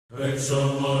Once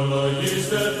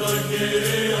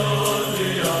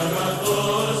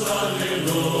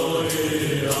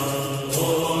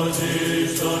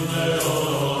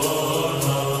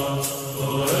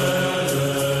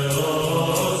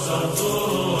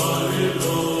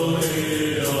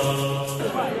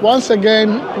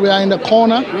again, we are in the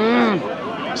corner,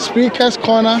 Speaker's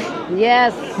Corner.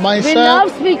 Yes, myself, we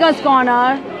love Speaker's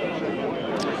Corner.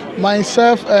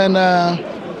 Myself and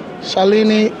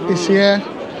Shalini is here.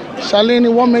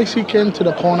 Shalini, what makes you came to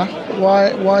the corner?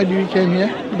 Why do you came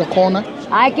here, the corner?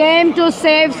 I came to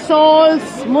save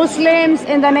souls, Muslims,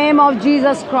 in the name of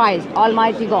Jesus Christ,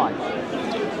 Almighty God.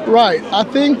 Right. I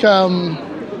think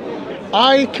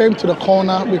I came to the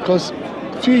corner because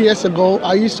a few years ago,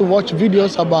 I used to watch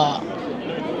videos about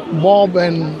Bob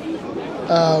and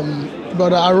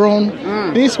Brother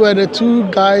Aaron. These were the two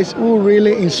guys who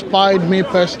really inspired me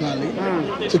personally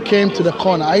to came to the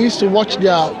corner. I used to watch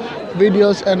their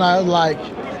videos and I was like,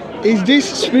 is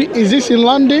this in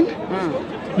London?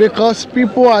 Because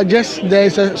people are just,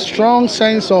 there's a strong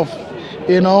sense of,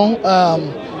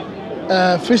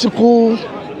 physical.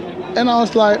 And I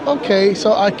was like, okay,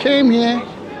 so I came here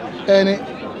and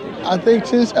I think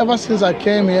ever since I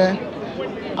came here,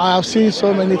 I have seen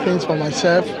so many things for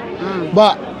myself.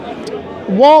 But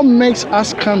what makes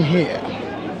us come here?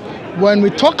 When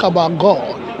we talk about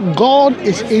God, God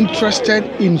is interested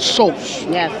in souls.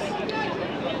 Yes.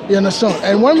 You understand?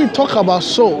 And when we talk about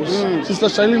souls, Sister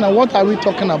Shalina, what are we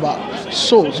talking about?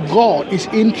 Souls. God is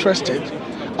interested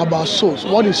about souls.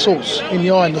 What is souls in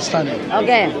your understanding?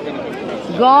 Okay.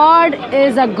 God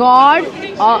is a God.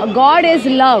 God is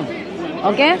love.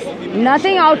 Okay?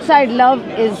 Nothing outside love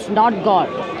is not God.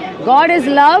 God is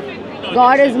love.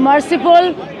 God is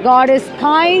merciful. God is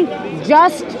kind,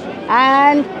 just,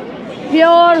 and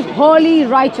pure, holy,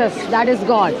 righteous. That is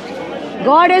God.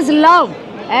 God is love.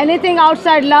 Anything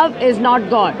outside love is not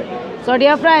God. So,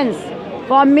 dear friends,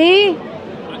 for me,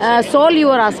 soul you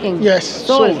were asking? Yes,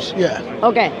 souls, yeah.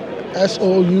 Okay.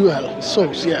 S-O-U-L,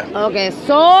 souls, yeah. Okay,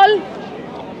 soul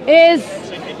is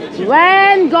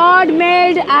when God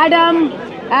made Adam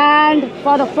and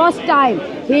for the first time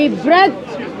he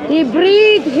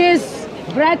breathed his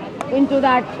breath into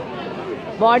that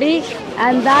body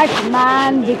and that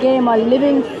man became a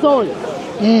living soul.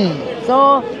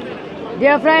 So,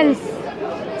 dear friends,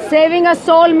 saving a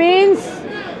soul means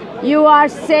you are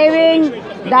saving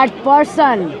that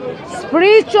person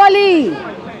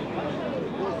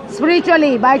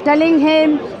spiritually by telling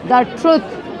him the truth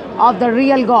of the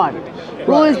real God.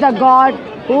 Who is the God,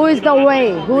 who is the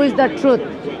way, who is the truth,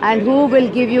 and who will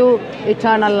give you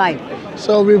eternal life.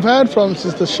 So we've heard from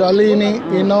Sister Shalini,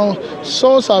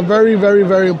 souls are very, very,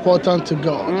 very important to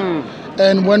God.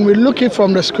 And when we look it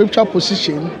from the scripture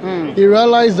position, you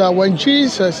realize that when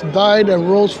Jesus died and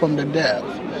rose from the dead,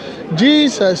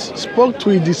 Jesus spoke to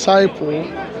his disciples.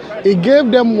 He gave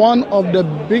them one of the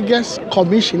biggest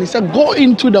commission. He said, go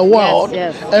into the world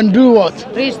and do what?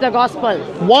 Preach the gospel.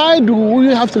 Why do we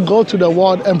have to go to the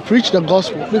world and preach the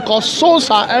gospel? Because souls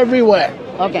are everywhere.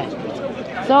 Okay.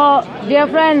 So, dear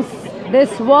friends,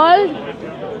 this world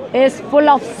is full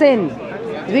of sin.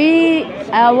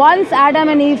 Once Adam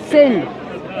and Eve sinned,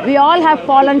 we all have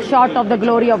fallen short of the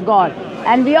glory of God.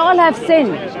 And we all have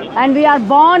sinned. And we are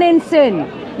born in sin.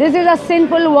 This is a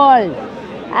sinful world.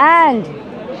 And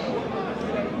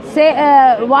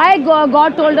why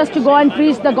God told us to go and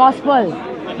preach the gospel?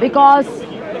 Because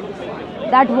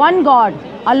that one God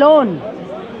alone,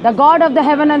 the God of the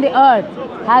heaven and the earth,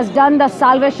 has done the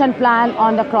salvation plan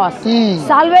on the cross.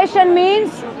 Salvation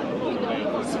means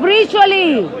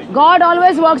spiritually. God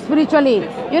always works spiritually.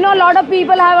 A lot of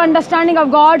people have understanding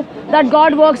of God that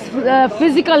God works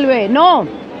physical way. No.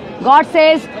 God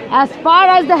says, as far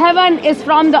as the heaven is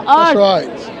from the earth, that's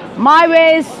right, my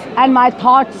ways and my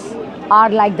thoughts are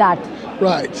like that.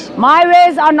 Right. My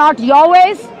ways are not your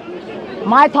ways.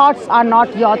 My thoughts are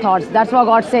not your thoughts. That's what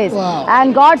God says. Wow.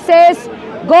 And God says,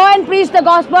 go and preach the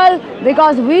gospel,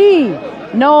 because we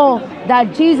know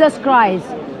that Jesus Christ,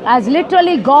 as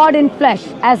literally God in flesh,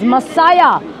 as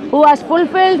Messiah, who has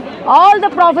fulfilled all the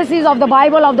prophecies of the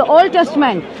Bible of the Old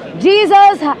Testament,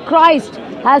 Jesus Christ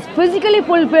has physically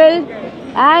fulfilled,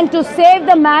 and to save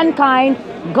the mankind,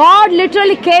 God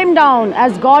literally came down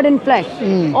as God in flesh,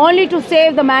 only to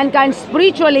save the mankind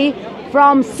spiritually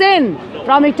from sin,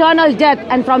 from eternal death,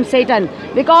 and from Satan.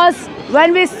 Because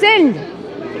when we sinned,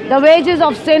 the wages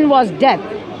of sin was death.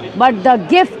 But the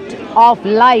gift of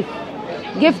life,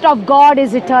 gift of God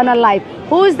is eternal life.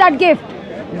 Who is that gift?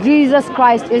 Jesus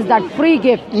Christ is that free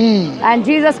gift. And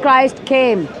Jesus Christ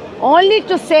came only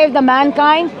to save the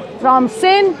mankind from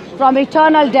sin, from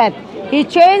eternal death. He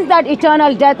changed that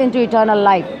eternal death into eternal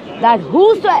life. That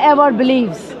whosoever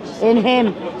believes in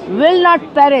him will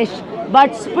not perish,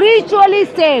 but spiritually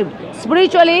saved.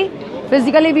 Spiritually,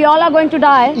 physically we all are going to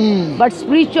die, but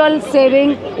spiritual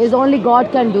saving is only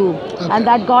God can do. And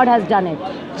that God has done it.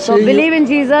 So believe in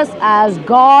Jesus as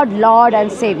God, Lord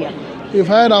and Savior. You've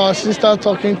heard our sister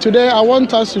talking. Today I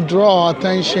want us to draw our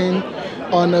attention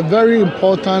on a very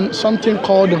important, something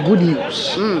called the good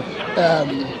news.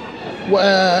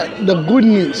 The good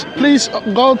news. Please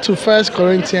go to 1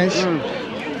 Corinthians.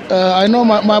 I know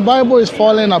my Bible is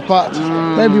falling apart.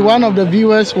 Maybe one of the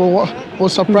viewers will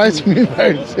surprise me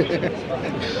very soon.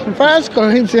 1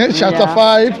 Corinthians chapter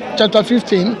 5, chapter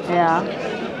 15. Yeah.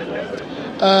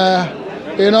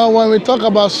 You know, when we talk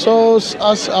about souls,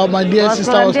 as my dear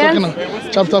sister was talking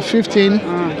about, chapter 15,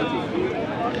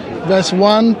 verse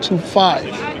 1 to 5.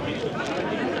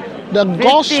 The 15.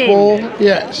 gospel,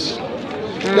 yes.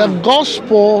 The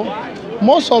gospel,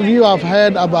 most of you have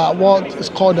heard about what is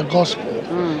called the gospel.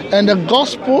 And the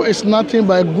gospel is nothing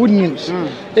but good news.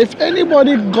 If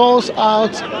anybody goes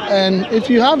out and if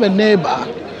you have a neighbor,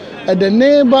 and the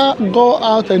neighbor go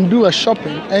out and do a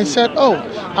shopping and said, oh,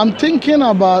 I'm thinking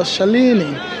about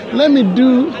Shalini. Let me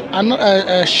do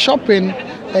a shopping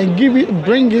and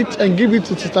bring it and give it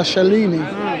to Sister Shalini.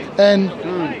 And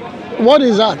what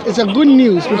is that? It's a good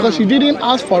news because you didn't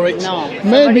ask for it. No,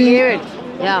 maybe gave it.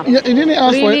 Yeah. You didn't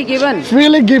ask for it. Freely given.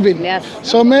 Freely given. Yes.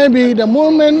 So maybe the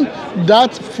moment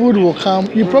that food will come,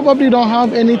 you probably don't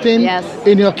have anything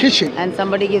in your kitchen. And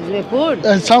somebody gives me food.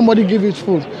 And somebody gives you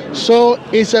food. So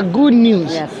it's a good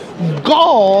news. Yes.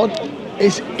 God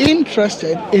is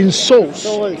interested in souls.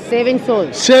 Souls, saving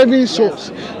souls. Saving souls.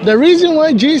 Yes. The reason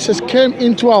why Jesus came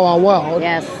into our world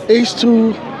is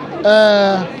to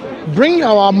bring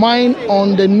our mind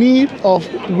on the need of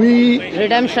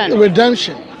redemption.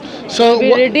 So to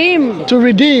be redeemed. To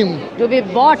redeem. To be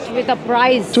bought with a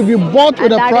price. To be bought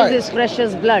with a price. That is His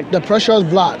precious blood. The precious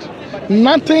blood.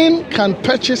 Nothing can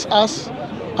purchase us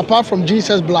apart from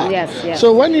Jesus' blood. Yes, yes.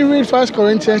 So when you read 1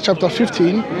 Corinthians chapter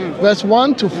 15, verse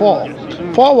 1 to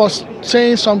 4, Paul was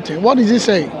saying something. What is he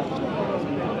saying?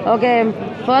 Okay,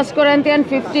 1 Corinthians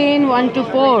 15, 1 to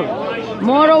 4.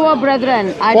 Moreover,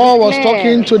 brethren, Paul was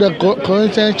talking to the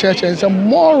Corinthian church and said,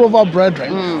 moreover,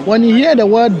 brethren. When you hear the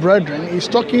word brethren, he's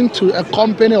talking to a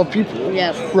company of people.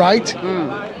 Yes. Right?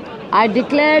 I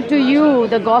declare to you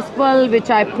the gospel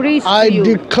which I preached to you. I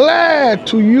declare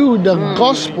to you the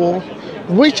gospel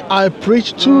which I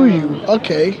preached to you.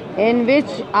 Okay. In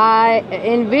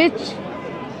which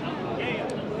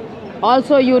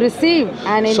also you received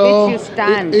and in which you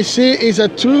stand. You see, it's a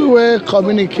two-way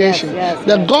communication. Yes,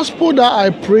 the gospel that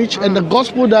I preach and the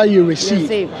gospel that you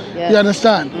receive. You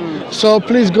understand? So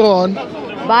please go on.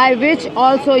 By which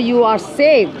also you are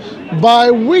saved.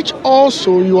 By which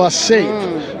also you are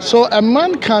saved. So a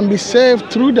man can be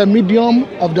saved through the medium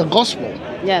of the gospel.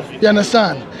 Yes. You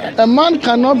understand? A man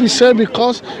cannot be saved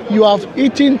because you have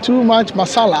eaten too much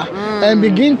masala and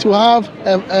begin to have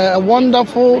a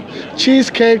wonderful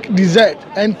cheesecake dessert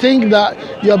and think that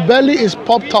your belly is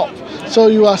popped up. So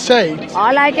you are saved.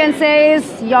 All I can say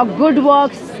is your good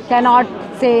works cannot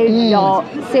save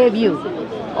you.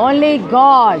 Only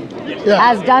God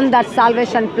has done that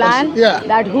salvation plan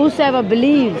that whosoever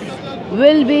believes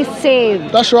will be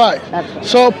saved. That's right.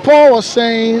 So Paul was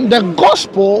saying the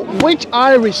gospel which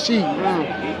I received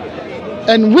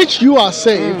and which you are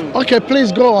saved. Okay,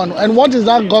 please go on. And what is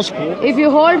that gospel? If you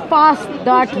hold fast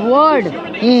that word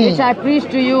which I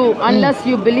preached to you, unless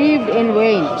you believed in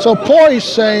vain. So Paul is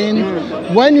saying,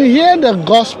 when you hear the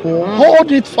gospel,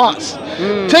 hold it fast.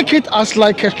 Take it as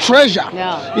like a treasure.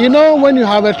 You know, when you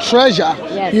have a treasure,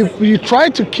 you try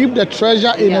to keep the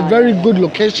treasure in a very good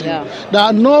location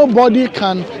that nobody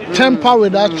can tamper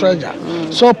with that treasure.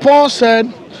 So Paul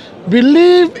said,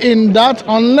 believe in that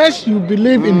unless you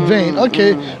believe in vain.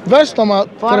 Okay, verse number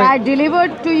 3. For I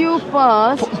delivered to you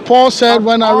first. Paul said,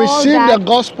 when I received the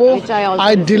gospel,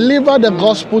 I delivered the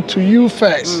gospel to you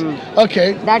first.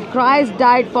 Okay. That Christ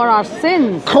died for our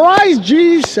sins. Christ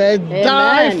Jesus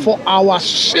died for our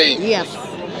sins. Yes.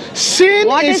 Sin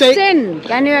what is sin?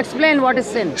 Can you explain what is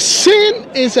sin? Sin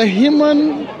is a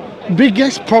human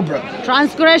biggest problem.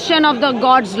 Transgression of the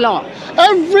God's law.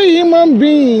 Every human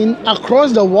being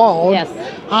across the world,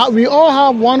 we all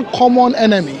have one common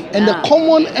enemy, and the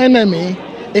common enemy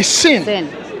is sin.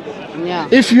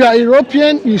 If you are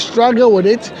European, you struggle with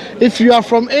it. If you are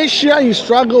from Asia, you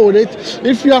struggle with it.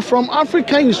 If you are from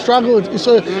Africa, you struggle with it.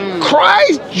 So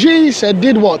Christ Jesus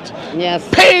did what? Yes.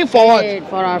 Pay for what? Paid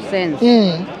for our sins.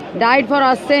 died for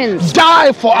our sins,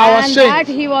 died for our and sins. that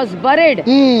he was buried,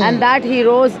 and that he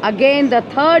rose again the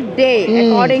third day,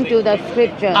 according to the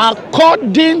scriptures.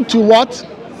 According to what?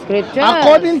 Scriptures.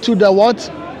 According to the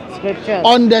what? Scriptures.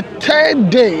 On the third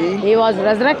day, He was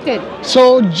resurrected.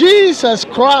 so Jesus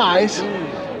Christ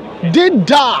did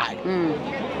die.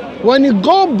 When you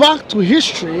go back to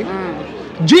history,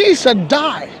 Jesus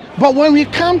died. But when we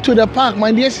come to the park,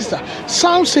 my dear sister,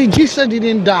 some say Jesus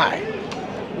didn't die.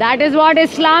 That is what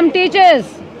Islam teaches.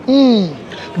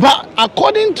 But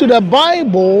according to the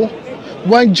Bible,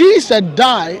 when Jesus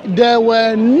died, there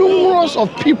were numerous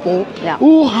of people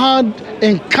who had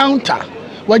encounter.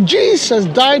 When Jesus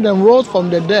died and rose from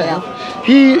the dead,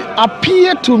 he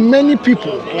appeared to many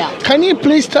people. Can you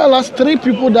please tell us 3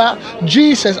 people that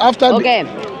Jesus, after Okay,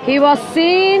 he was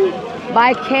seen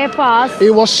by Cephas.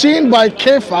 He was seen by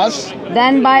Cephas.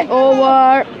 Then by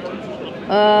over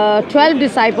 12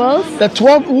 disciples. The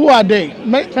 12, who are they?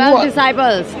 12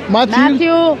 disciples.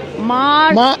 Matthew,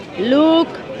 Mark, Luke,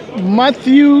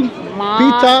 Matthew,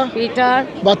 Peter,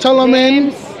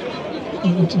 Bartholomew,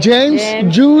 James,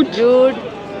 Jude,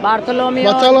 Bartholomew,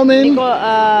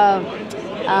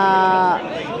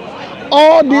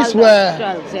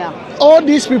 all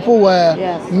these people were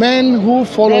men who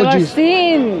followed Jesus.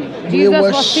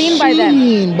 Jesus was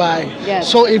seen by them.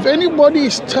 So if anybody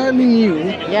is telling you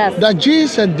that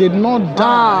Jesus did not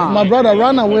die, my brother,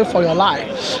 run away for your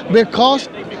life, because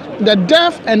the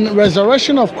death and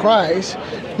resurrection of Christ,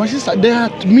 my sister, they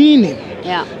have meaning.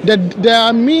 There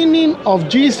are meaning of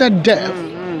Jesus' death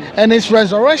and his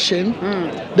resurrection.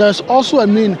 There's also a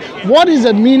meaning. What is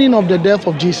the meaning of the death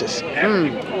of Jesus?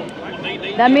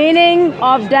 The meaning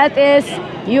of death is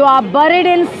you are buried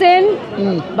in sin,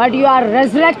 but you are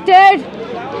resurrected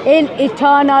in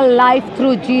eternal life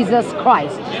through Jesus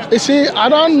Christ. You see, I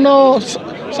don't know,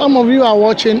 some of you are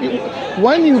watching,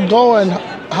 when you go and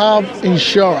have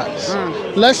insurance,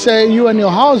 let's say you and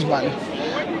your husband,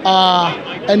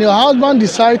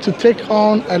 decide to take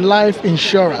on a life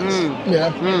insurance.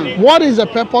 What is the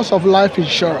purpose of life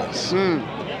insurance?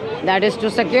 That is to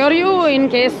secure you in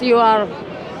case you are,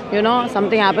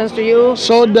 something happens to you.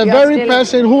 So the very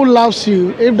person who loves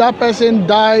you, if that person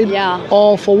died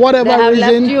or for whatever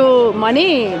reason, they have left you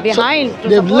money behind. So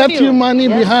they've left you money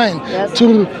behind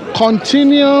to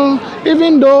continue,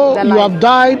 even though you have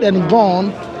died and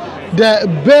gone, the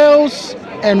bills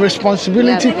and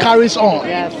responsibility carries on.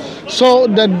 So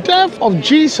the death of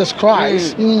Jesus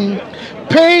Christ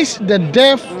pays the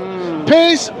death,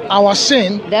 pays our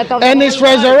sin, and his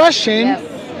resurrection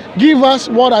give us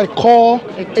what I call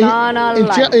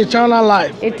eternal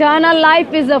life. Eternal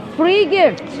life is a free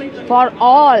gift for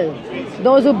all.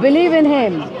 Those who believe in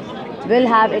him will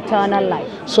have eternal life.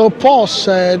 So Paul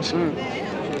said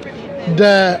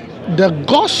the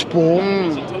gospel,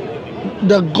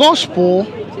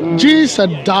 Jesus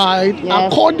died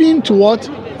according to what?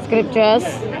 Scriptures.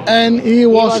 And he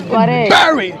was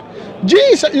buried.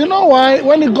 Jesus, you know why?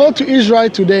 When you go to Israel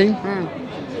today,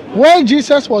 where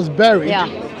Jesus was buried,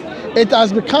 it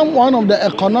has become one of the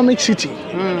economic city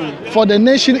for the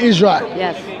nation Israel.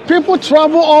 People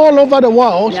travel all over the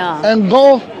world and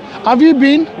go. Have you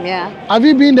been? Have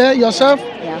you been there yourself?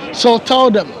 So tell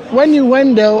them, when you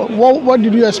went there, what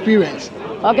did you experience?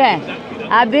 Okay,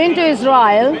 I've been to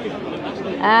Israel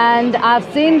and I've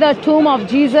seen the tomb of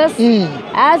Jesus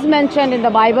as mentioned in the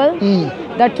Bible.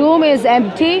 The tomb is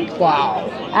empty. Wow.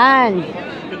 And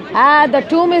the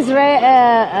tomb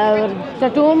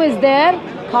is there,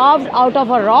 carved out of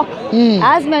a rock,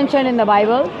 as mentioned in the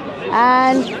Bible,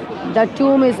 and the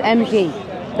tomb is empty.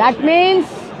 That means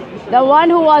the one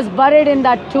who was buried in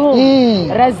that tomb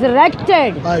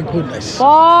resurrected. My goodness.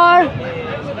 For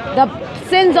the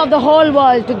sins of the whole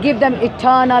world, to give them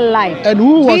eternal life. And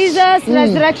who was Jesus'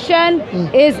 resurrection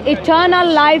is eternal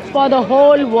life for the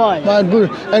whole world. My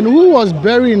goodness. And who was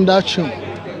buried in that tomb?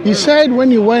 He said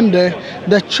when he went there,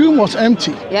 the tomb was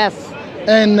empty.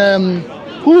 And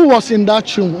who was in that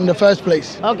tomb in the first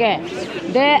place? Okay.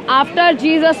 After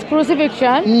Jesus'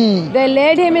 crucifixion, they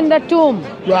laid him in the tomb.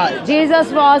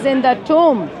 Jesus was in the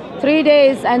tomb 3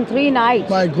 days and 3 nights.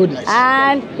 My goodness.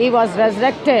 And he was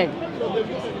resurrected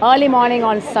early morning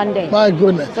on Sunday. My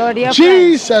goodness. So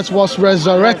Jesus was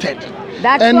resurrected.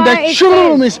 That's and why the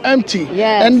tomb is empty.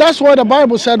 And that's why the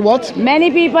Bible said what?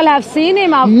 Many people have seen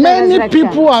him after Many resurrection.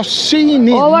 people have seen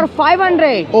him. Over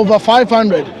 500. Over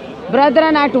 500.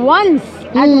 Brethren, at once,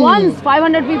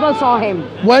 500 people saw him.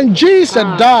 When Jesus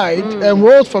died and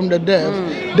rose from the dead,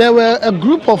 there were a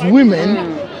group of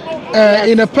women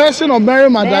in a person of Mary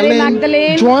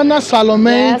Magdalene, Joanna,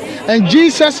 Salome, and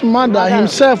Jesus' mother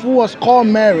himself, who was called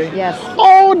Mary.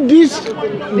 All all these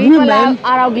People women,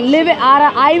 are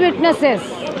eyewitnesses.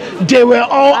 they were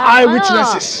all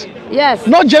eyewitnesses. Yes.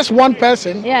 Not just one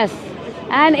person. Yes.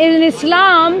 And in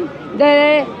Islam,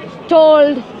 they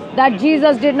told that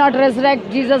Jesus did not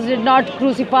resurrect, Jesus did not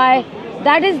crucify.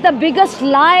 That is the biggest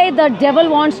lie the devil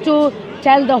wants to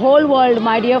tell the whole world,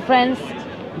 my dear friends.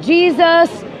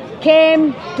 Jesus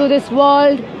came to this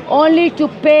world only to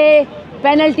pay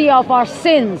penalty of our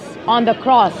sins on the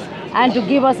cross and to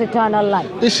give us eternal life.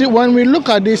 You see, when we look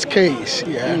at this case,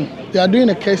 they are doing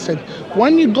a case that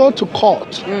when you go to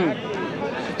court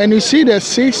and you see the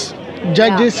 6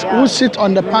 judges who sit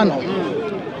on the panel,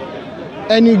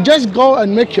 and you just go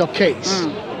and make your case.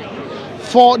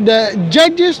 For the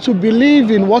judges to believe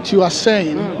in what you are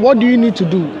saying, what do you need to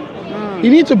do? You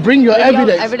need to bring your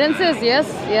evidence. Evidences,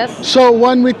 yes. So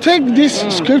when we take this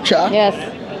scripture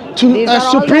to These a are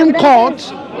all Supreme the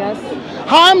Court, evidences.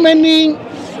 how many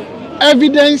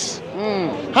evidence,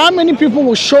 how many people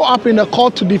will show up in the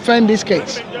court to defend this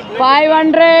case?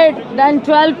 500, then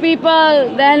 12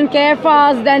 people, then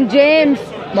Caiaphas, then James.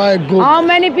 My God. How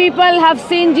many people have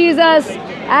seen Jesus?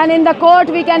 And in the court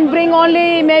we can bring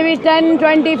only maybe 10,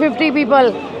 20, 50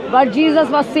 people. But Jesus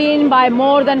was seen by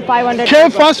more than 500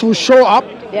 Caiaphas will show up.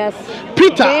 Yes.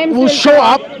 Peter James will show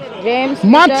up. James,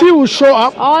 Matthew Peter, will show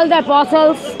up. all the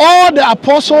apostles. All the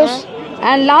apostles.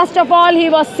 And last of all, he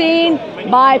was seen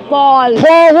by Paul.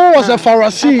 Paul, who was a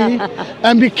Pharisee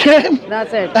and became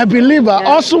That's it. a believer,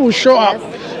 also will show up.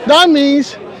 That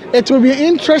means it will be an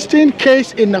interesting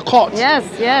case in the court. Yes.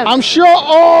 I'm sure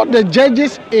all the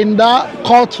judges in that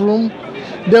courtroom,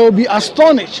 they will be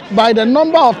astonished by the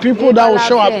number of people that will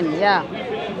show up. Yeah.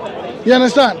 You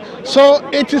understand? So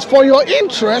it is for your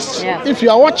interest, if you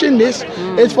are watching this,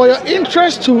 it's for your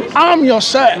interest to arm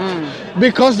yourself.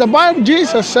 Because the Bible,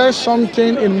 Jesus says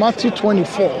something in Matthew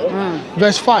 24,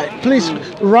 verse 5. Please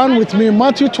run with me,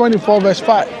 Matthew 24, verse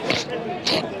 5.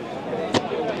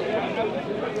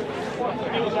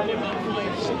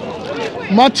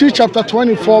 Matthew chapter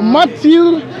 24.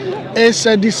 Matthew is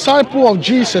a disciple of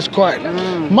Jesus Christ.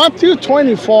 Matthew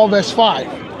 24, verse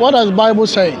 5. What does the Bible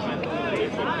say?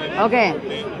 Okay.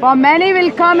 For many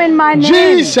will come in my name.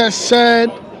 Jesus said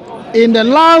in the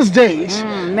last days,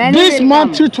 this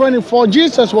Matthew 24,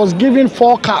 Jesus was giving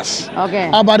forecasts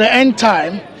about the end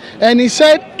time. And he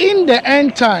said, in the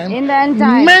end time,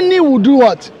 many will do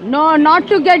what? No, not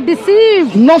to get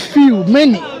deceived. Not few,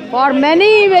 many. For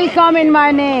many will come in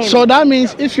my name. So that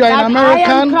means if you are an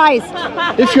American,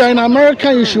 if you are an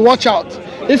American, you should watch out.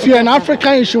 If you are an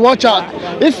African, you should watch out.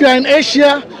 If you are in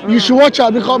Asia, you should watch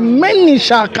out, because many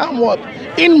shall come what?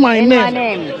 In my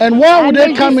name. And why would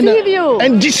they come in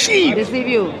and deceive? Deceive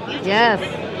you. Yes.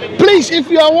 Please, if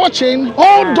you are watching,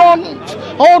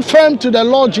 hold firm to the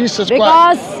Lord Jesus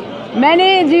Christ. Because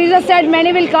many, Jesus said,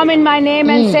 many will come in my name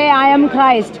and say, I am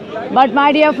Christ. But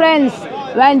my dear friends,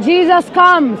 when Jesus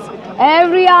comes,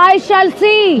 every eye shall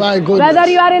see. My goodness. Whether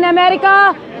you are in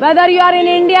America, whether you are in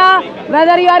India,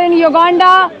 whether you are in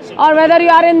Uganda, or whether you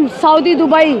are in Saudi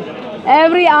Dubai,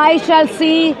 every eye shall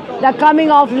see the coming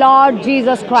of Lord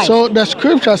Jesus Christ. So the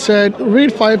scripture said,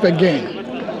 read 5 again.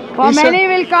 For many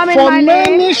will come in my name.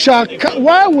 For many shall come.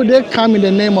 Why would they come in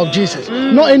the name of Jesus?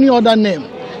 Not any other name.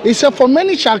 He said, for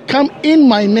many shall come in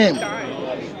my name.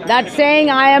 That's saying,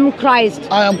 I am Christ.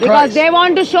 I am Christ. Because they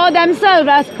want to show themselves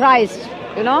as Christ.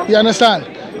 You know? You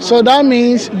understand? So that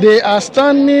means they are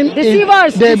standing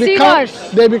deceivers.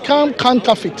 They become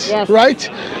counterfeits, right?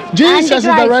 Jesus is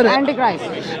the right. Antichrist.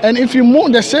 And if you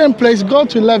move the same place, go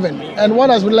to 11. And what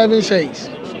does 11 says?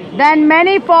 Then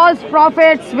many false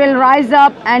prophets will rise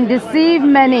up and deceive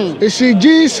many. You see,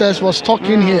 Jesus was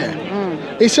talking here.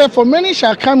 He said, for many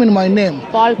shall come in my name.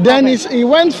 Then he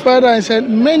went further and said,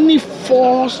 many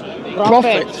false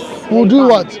prophets will do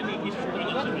what?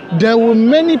 There will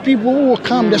many people who will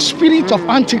come, the spirit of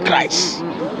Antichrist.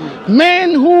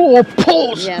 Men who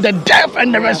oppose the death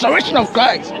and the resurrection of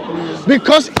Christ.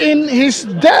 Because in his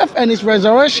death and his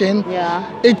resurrection,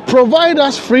 it provides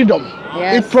us freedom.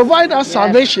 It provides us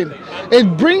salvation.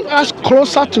 It brings us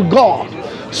closer to God.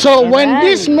 So when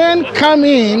these men come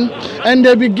in and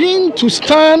they begin to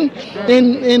stand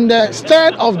in the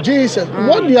stead of Jesus,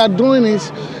 what they are doing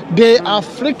is they are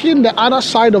freaking the other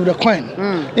side of the coin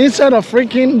instead of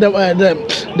freaking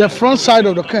the front side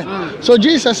of the coin. So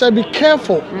Jesus said, be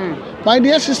careful. My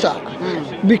dear sister,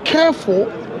 be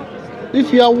careful.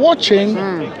 If you are watching,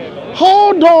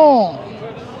 hold on.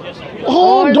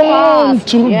 Hold on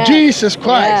to Jesus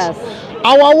Christ.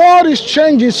 Our world is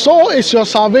changing, so is your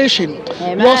salvation.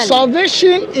 Your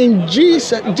salvation in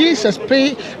Jesus. Jesus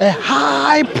paid a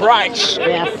high price.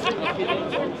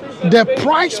 the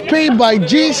price paid by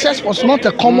Jesus was not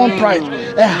a common price,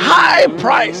 a high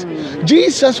price.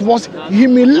 Jesus was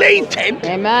humiliated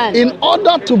Amen. in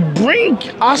order to bring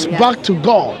us back to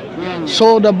God.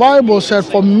 So the Bible said,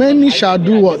 for many shall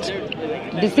do what?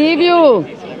 Deceive you.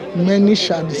 Many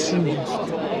shall deceive you.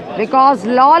 Because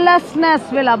lawlessness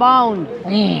will abound.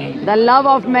 The love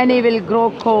of many will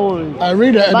grow cold. I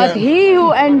read it. But he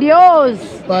who endures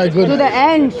My to goodness. the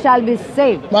end shall be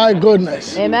saved. My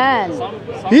goodness. Amen.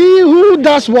 He who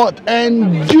does what?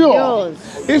 Endure.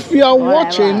 Endures. If you are Forever.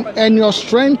 watching and your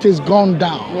strength is gone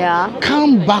down, Yeah.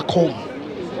 come back home.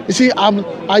 You see,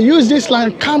 I use this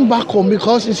line, come back home,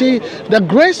 because you see, the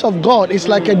grace of God is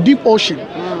like a deep ocean.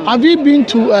 Have you been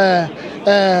to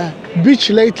beach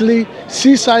lately,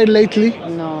 seaside lately?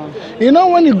 No. You know,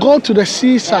 when you go to the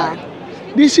seaside,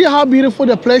 do you see how beautiful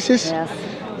the place is? Yes.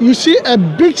 You see a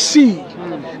big sea.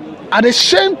 At the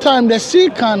same time, the sea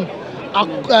can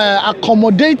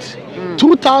accommodate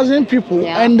 2,000 people,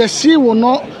 Yeah. and the sea will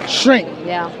not shrink.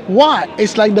 Yeah. Why?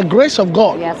 It's like the grace of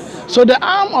God. Yes. So the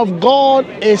arm of God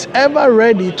is ever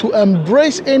ready to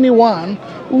embrace anyone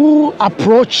who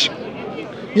approach.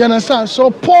 You understand? So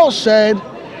Paul said,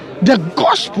 the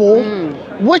gospel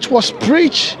which was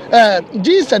preached,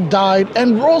 Jesus died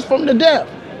and rose from the dead.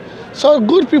 So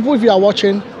good people, if you are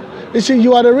watching, you see,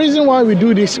 you are the reason why we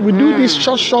do this. We do this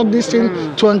short this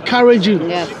thing to encourage you.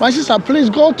 Yes. My sister, please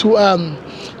go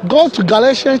to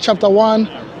Galatians chapter 1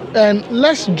 and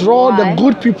let's draw Why? the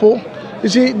good people. You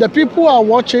see, the people who are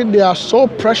watching, they are so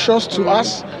precious to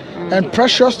us and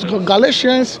precious to God.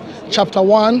 Galatians chapter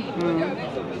 1.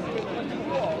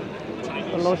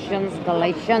 Colossians,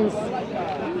 Galatians.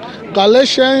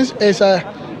 Galatians is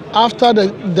after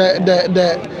the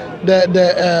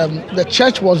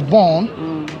church was born.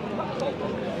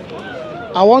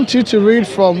 I want you to read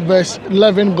from verse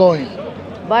 11 going.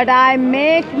 But I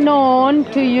make known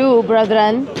to you,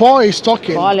 brethren. Paul is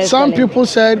talking. Paul is Some telling. people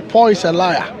said Paul is a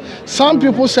liar. Some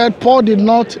people said Paul did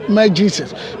not meet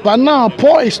Jesus. But now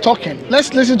Paul is talking.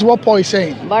 Let's listen to what Paul is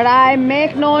saying. But I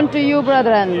make known to you,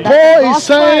 brethren. that Paul the is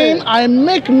gospel- saying, I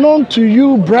make known to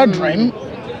you, brethren,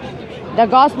 the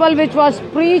gospel which was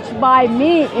preached by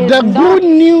me is the not, good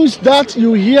news that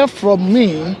you hear from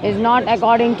me is not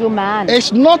according to man.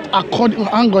 is not according,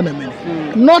 hang on a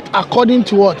minute, not according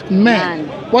to what? Man. Man.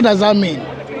 What does that mean?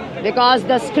 Because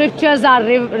the scriptures are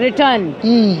written,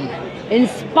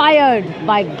 inspired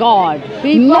by God.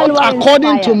 People Not were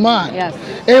according to inspired. man. Yes.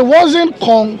 It wasn't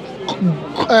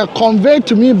conveyed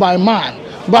to me by man.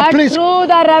 But But please, through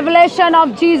the revelation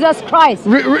of Jesus Christ.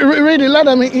 read it. Let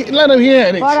them hear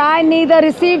it. For I neither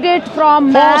received it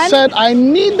from Paul man, said, I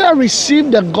neither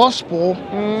received the gospel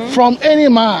from any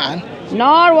man,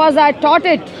 nor was I taught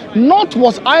it, not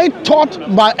was I taught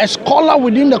by a scholar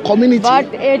within the community.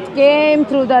 but it came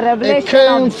through the revelation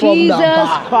came of from the Jesus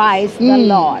heart. Christ the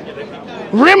Lord.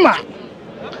 Rima.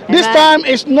 This Amen. time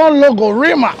it's not logo,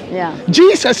 Rima. Yeah.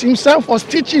 Jesus himself was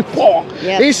teaching Paul.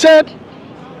 Yes. He said,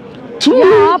 truly,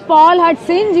 Yeah, Paul had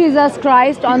seen Jesus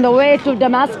Christ on the way to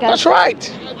Damascus. that's right.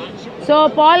 So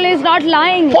Paul is not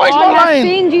lying. Paul is not has lying.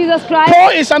 seen Jesus Christ. Paul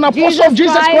is an apostle of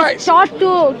Jesus Christ.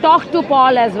 Talk to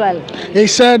Paul as well. He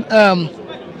said,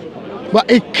 but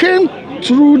it came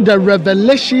through the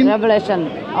revelation. Revelation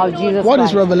of Jesus What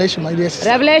Christ. is revelation, my dear sister?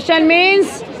 Revelation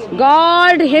means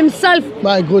God himself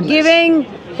My goodness. giving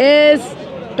his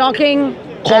talking,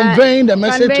 Conveying the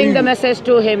message to conveying you. the message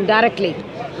to him directly.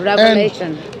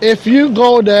 Revelation. And if you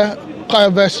go there,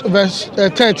 verse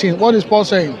 13, what is Paul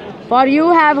saying? For you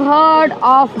have heard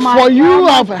of my For you former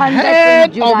have conduct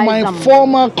heard in of my Judaism.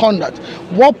 former conduct.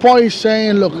 What Paul is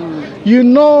saying, look, you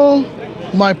know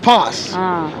my past.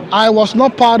 I was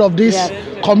not part of this Yes.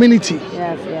 community.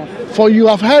 Yes, yes. For you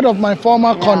have heard of my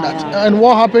former conduct. yeah. And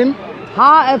what happened?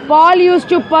 Paul used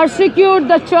to persecute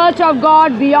the church of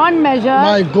God beyond measure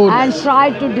My goodness. and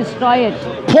tried to destroy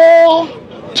it. Paul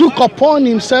took upon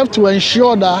himself to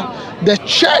ensure that the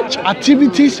church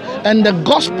activities and the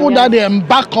gospel that they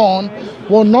embark on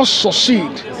will not succeed.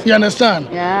 You understand?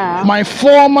 Yeah. My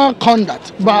former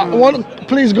conduct. But what?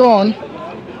 Please go on.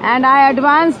 And I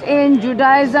advanced in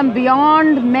Judaism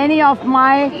beyond many of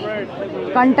my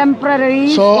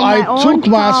contemporaries. So in I my took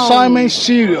own my town. assignment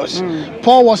serious.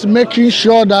 Paul was making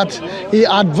sure that he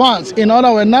advanced. In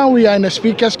other words, now we are in the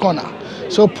speaker's corner.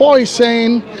 So Paul is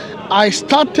saying, I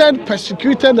started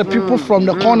persecuted the people from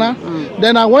the corner.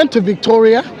 Then I went to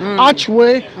Victoria,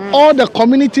 Archway, all the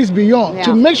communities beyond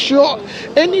to make sure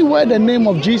anywhere the name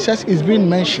of Jesus is being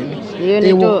mentioned,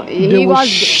 they will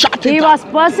shut it He up.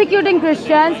 was persecuting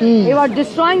Christians. He was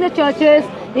destroying the churches.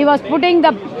 He was putting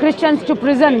the Christians to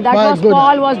prison. That My was goodness.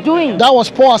 Paul was doing. That was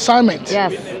Paul's assignment.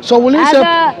 Yes. So will you As say,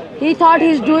 a he thought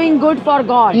he's doing good for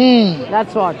God.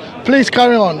 That's what. Please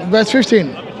carry on. Verse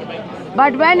 15.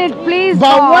 But when it pleased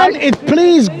But God, when it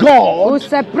pleased who God,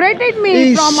 separated me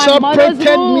He from my mother's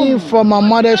separated me womb from my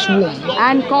mother's womb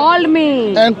and called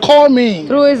me and called me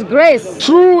through His grace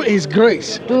through His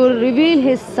grace. to reveal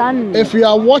His Son. If you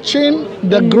are watching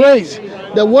the grace,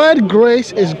 the word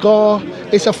grace is God.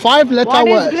 It's a 5-letter What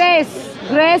is word. grace?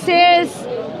 Grace is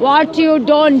what you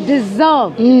don't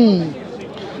deserve,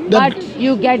 but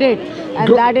you get it,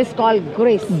 and that is called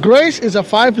grace. Grace is a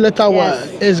 5-letter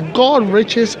Yes. word. It's God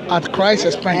riches at Christ's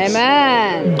expense.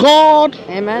 Amen. God,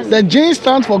 Amen. the G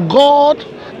stands for God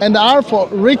and the R for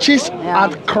riches Yeah.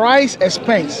 at Christ's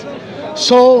expense.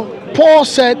 So Paul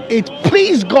said it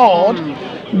pleased God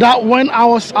that when I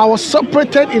was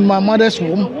separated in my mother's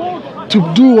womb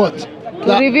to do what?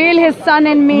 To reveal His Son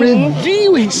in me,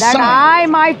 Reveal His that Son. I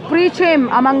might preach Him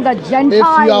among the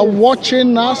Gentiles. If you are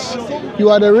watching us,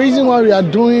 you are the reason why we are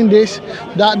doing this,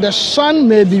 that the Son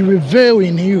may be revealed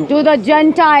in you. To the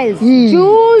Gentiles,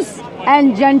 Jews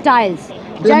and Gentiles.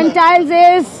 Gentiles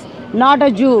is not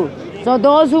a Jew. So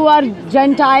those who are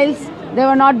Gentiles, they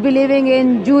were not believing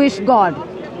in Jewish God.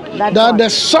 That's That what. the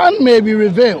Son may be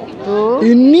revealed. True.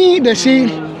 You need to see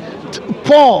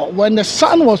Paul, when the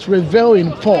Son was revealed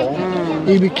in Paul,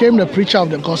 he became the preacher of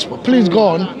the gospel. Please go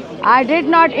on. I did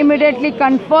not immediately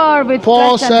confer with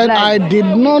Paul flesh said, and I blood. did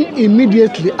not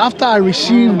immediately after I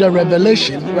received the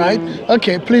revelation, right?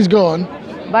 Okay, please go on.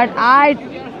 But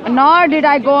nor did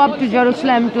I go up to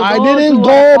Jerusalem to I those didn't who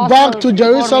go were back apostles to before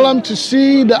Jerusalem me. to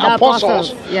see the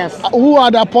apostles. Yes. Who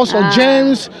are the apostles? Ah.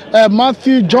 James,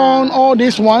 Matthew, John, all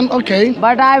this one. Okay.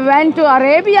 But I went to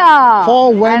Arabia.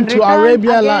 Paul went and to returned Arabia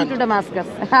again land. to Damascus.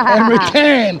 And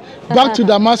returned back to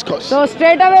Damascus. So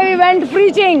straight away we went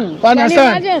preaching. Can you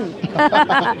Understand?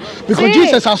 imagine? Because See,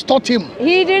 Jesus has taught him.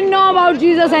 He didn't know about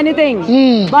Jesus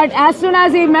anything. But as soon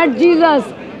as he met Jesus,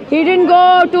 he didn't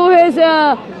go to his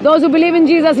those who believe in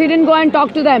Jesus. He didn't go and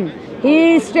talk to them.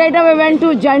 He straight away went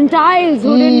to Gentiles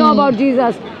who didn't know about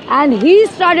Jesus, and he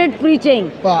started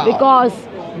preaching. Wow. Because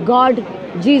God,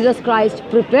 Jesus Christ,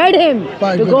 prepared him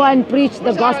My to goodness. go and preach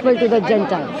the gospel to the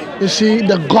Gentiles. You see,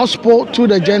 the gospel to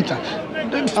the Gentiles.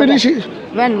 Finish it.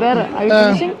 Where are you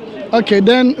finishing? Okay,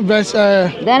 then verse.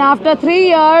 Then after 3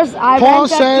 years, I Paul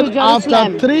went up said to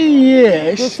Jerusalem after 3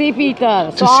 years, to see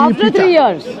Peter. So see after Peter. 3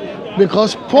 years,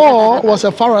 because Paul was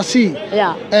a Pharisee,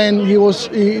 yeah, and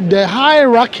the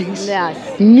hierarchies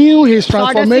yes, knew his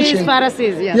Sadducees, transformation.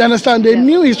 Pharisees, yes. You understand? They Yes.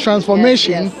 knew his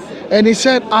transformation, Yes, and he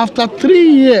said, after 3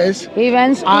 years, He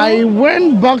went to I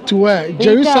went back to where?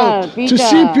 Jerusalem to Peter.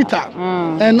 see Peter,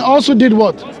 and also did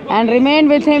what? and remained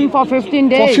with him for 15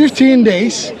 For days. 15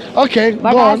 days. Okay,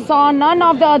 But go I on. saw none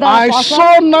of the other I apostles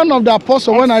saw none of the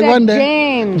apostles when I except went there.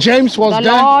 James, James was the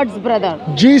there. Lord's brother.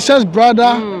 Jesus'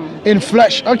 brother in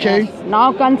flesh. Okay. Yes.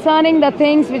 Now concerning the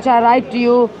things which I write to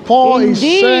you, Paul is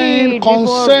indeed, saying before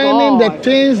concerning the God,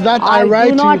 things that I I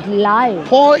write do to not you. lie.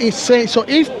 Paul is saying, so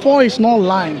if Paul is not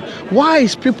lying, why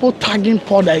is people tagging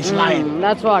Paul that is lying?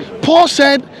 That's what. Paul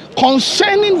said,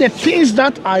 concerning the things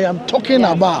that I am talking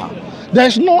about,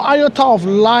 there's no iota of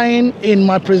lying in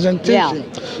my presentation.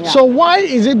 Yeah. So why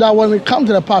is it that when we come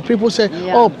to the part, people say,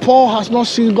 oh, Paul has not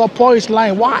seen God, Paul is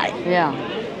lying. Why? Yeah.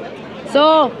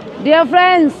 So, dear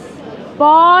friends,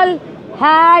 Paul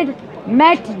had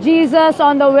met Jesus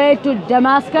on the way to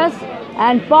Damascus,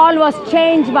 and Paul was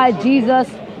changed by Jesus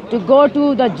to go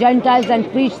to the Gentiles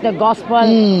and preach the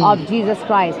gospel of Jesus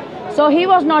Christ. So he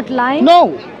was not lying.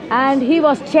 No. And he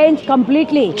was changed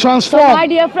completely. Transformed. So my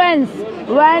dear friends,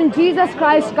 when Jesus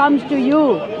Christ comes to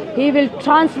you, He will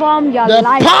transform your The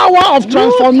life. power of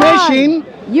transformation.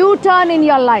 You turn in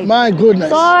your life. My goodness.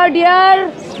 So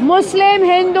dear Muslim,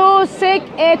 Hindu, Sikh,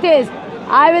 atheist,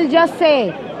 I will just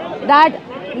say that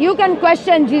you can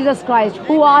question Jesus Christ.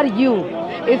 Who are you?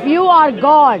 If you are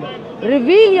God,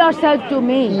 reveal yourself to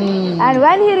me. And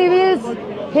when He reveals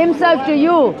Himself to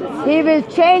you, He will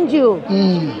change you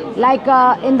like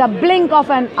in the blink of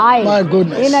an eye. My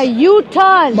goodness. In a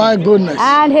U-turn. My goodness.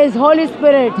 And His Holy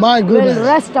Spirit My goodness. will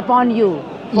rest upon you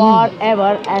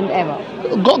forever and ever.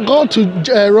 Go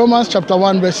to Romans chapter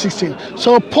 1 verse 16.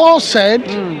 So Paul said,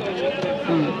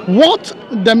 what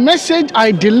the message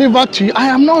I deliver to you, I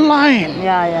am not lying.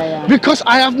 Yeah. Because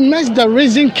I have met the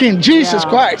risen King, Jesus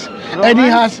Christ. And He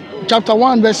has, chapter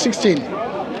 1 verse 16.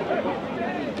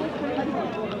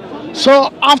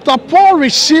 So after Paul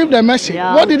received the message,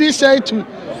 what did he say to?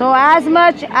 So as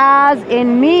much as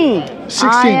in me 16.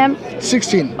 I am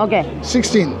 16. okay.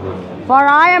 16. For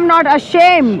I am not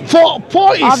ashamed. For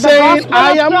Paul is Of the saying, gospel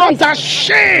I of am Christ." not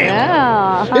ashamed.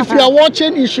 Yeah. If you are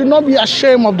watching, you should not be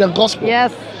ashamed of the gospel.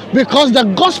 Yes. Because the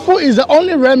gospel is the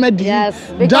only remedy Yes,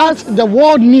 that because the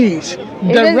world needs. it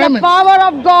is the remedy. power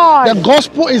of God. The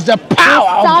gospel is the power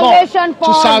of salvation God to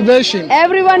for salvation.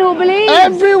 everyone who believes.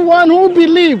 Everyone who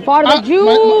believes. For the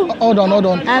Jew. Hold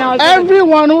on. And also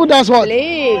everyone who does what?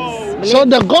 Believes. So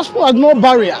the gospel has no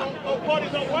barrier.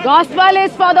 Gospel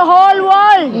is for the whole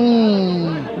world.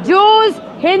 Jews,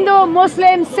 Hindu,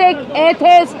 Muslim, Sikh,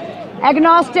 atheist,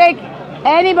 agnostic,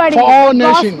 anybody. For all the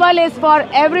nations. gospel is for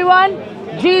everyone.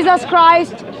 Jesus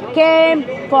Christ came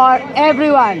for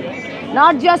everyone.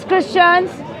 Not just Christians,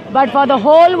 but for the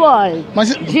whole world.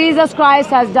 Jesus Christ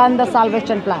has done the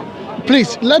salvation plan.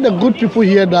 Please, let the good people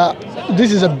hear that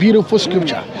this is a beautiful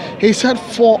scripture. He said,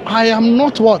 for I am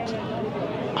not what?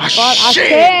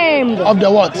 Ashamed of the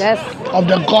what? Yes. Of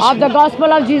the gospel. Of the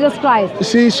gospel of Jesus Christ. You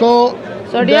see, so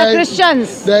dear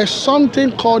Christians, there's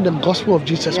something called the gospel of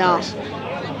Jesus Christ.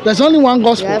 There's only one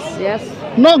gospel.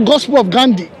 Yes. Not gospel of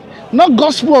Gandhi. Not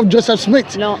gospel of Joseph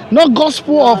Smith. No. Not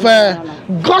gospel of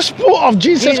gospel of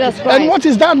Jesus Christ. And what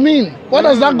does that mean? What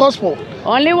does that gospel?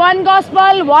 Only one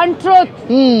gospel, one truth,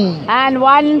 and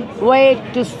one way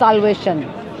to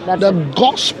salvation. That's the it.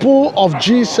 gospel of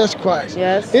Jesus Christ.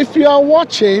 Yes. If you are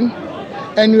watching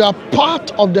and you are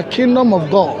part of the kingdom of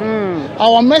God,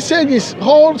 our message is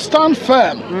stand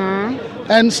firm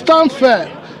and stand firm,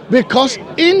 because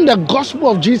in the gospel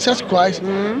of Jesus Christ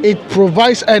it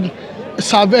provides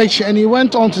salvation. And he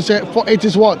went on to say, for it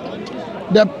is what?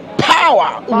 The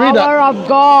power of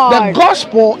God. The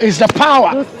gospel is the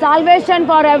power to salvation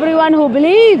for everyone who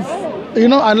believes. You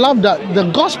know, I love that.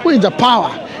 The gospel is the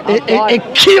power. It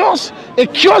cures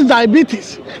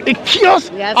diabetes. It cures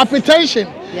hypertension.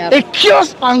 Yes. It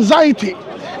cures anxiety.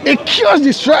 It cures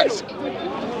distress.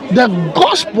 The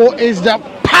gospel is the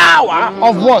power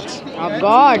of what? Of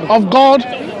God. Of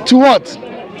God to what?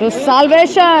 To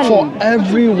salvation. For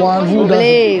everyone who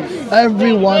believes.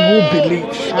 Everyone who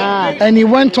believes. And he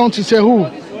went on to say who?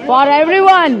 For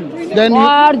everyone. Then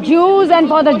for Jews and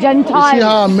for the Gentiles. You see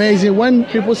how amazing. When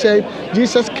people say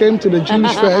Jesus came to the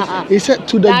Jews first, he said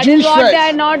to the Jews first.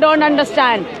 That is what they don't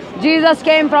understand. Jesus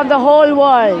came from the whole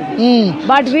world.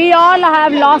 But we all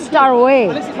have lost our way.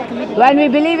 When we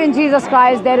believe in Jesus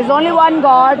Christ, there is only one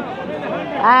God,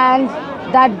 and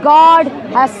that God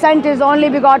has sent His only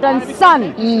begotten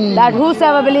Son, that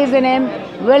whosoever believes in Him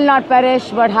will not perish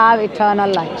but have eternal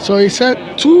life. So he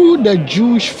said to the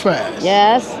Jews first.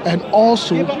 Yes. And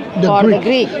also the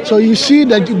Greek. So you see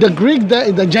that the Greek there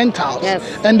is the Gentiles. Yes.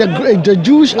 And the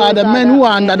Jews are the men who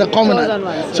are under the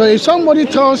covenant. So if somebody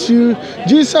tells you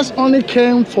Jesus only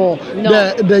came for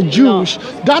the Jews,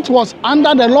 that was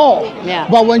under the law. Yeah.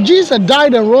 But when Jesus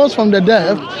died and rose from the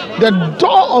dead, the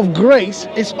door of grace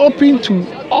is open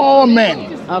to all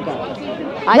men. Okay.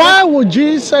 Why would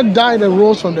Jesus die and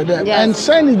rose from the dead and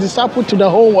send his disciples to the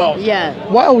whole world? Yeah.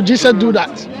 Why would Jesus do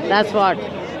that? That's what.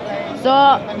 So,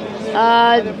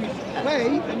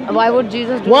 why would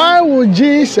Jesus do Why would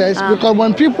Jesus? Because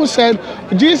when people said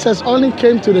Jesus only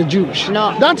came to the Jews,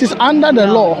 that is under the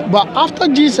law. But after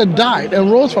Jesus died and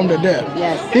rose from the dead,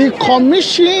 he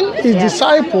commissioned his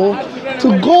disciple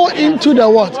to go into the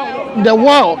what? The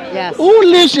world. Who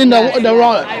lives in the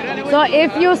world? So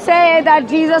if you say that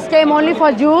Jesus came only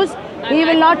for Jews, he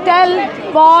will not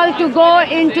tell Paul to go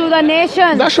into the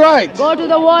nations. That's right. Go to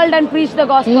the world and preach the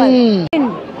gospel.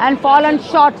 And fallen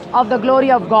short of the glory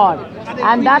of God.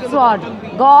 And that's what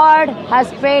God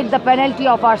has paid the penalty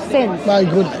of our sins. My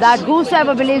goodness. That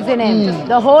whosoever believes in Him,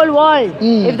 the whole world,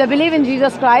 if they believe in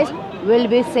Jesus Christ, will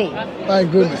be saved. My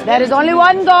goodness. There is only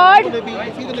one God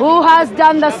who has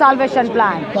done the salvation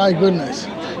plan. My goodness.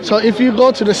 So if you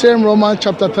go to the same Romans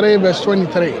chapter 3 verse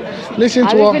 23, listen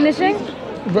to what... Are we finishing?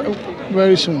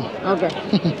 Very soon. Okay.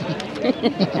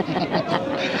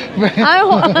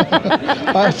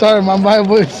 Sorry, my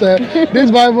Bible is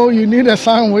this Bible. You need a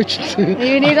sandwich.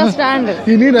 You need a stand.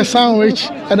 You need a sandwich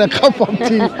and a cup of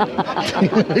tea.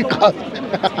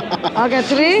 Okay,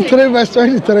 3 verse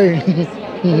 23.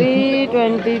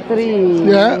 3:23.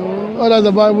 Yeah. What does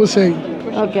the Bible say?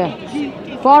 Okay.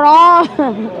 For all,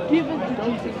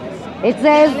 it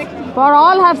says, for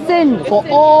all have sinned. For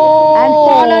all and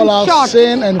fallen have short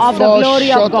sinned and of fall the glory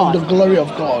short of of the glory of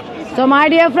God. So my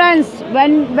dear friends,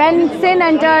 when sin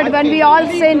entered, when we all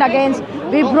sinned against,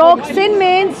 we broke. Sin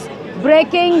means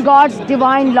breaking God's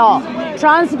divine law,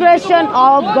 transgression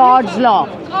of God's law.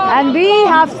 And we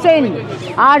have sinned.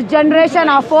 Our generation,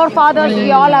 our forefathers,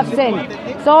 we all have sinned.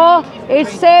 So it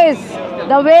says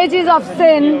the wages of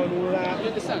sin.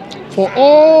 For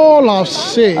all have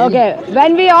sinned. Okay,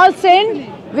 when we all sinned,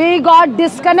 we got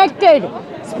disconnected.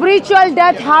 spiritual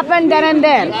death happened then and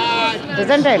there,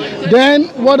 isn't it? Then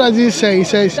what does he say? He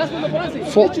says,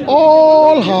 for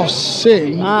all have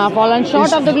sinned, Fallen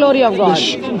short of the glory of God.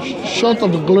 Short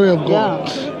of the glory of God.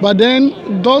 Yeah. But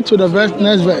then go to the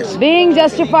next verse. Being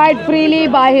justified freely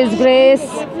by His grace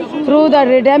through the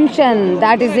redemption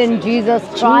that is in Jesus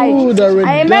Christ. Through the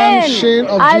redemption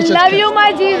of I Jesus love Christ. you,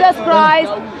 my Jesus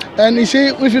Christ. And you see,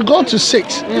 if you go to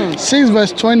 6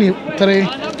 verse 23,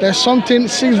 there's something,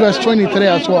 6 verse 23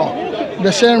 as well.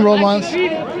 The same Romans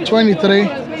 23.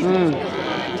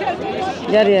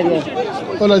 Yeah.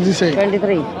 What does it say?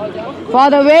 23. For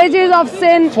the wages of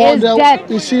sin is death.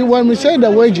 You see, when we say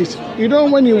the wages, you know,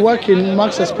 when you work in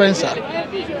Marks and Spencer,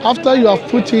 after you have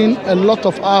put in a lot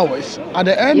of hours, at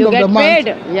the end of the month,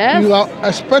 you are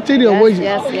expecting your wages.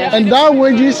 Yes. And that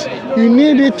wages, you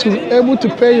need it to able to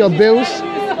pay your bills,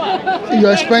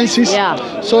 your expenses.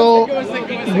 Yeah. So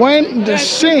when the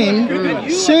sin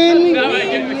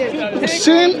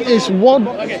is what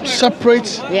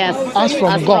separates us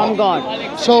from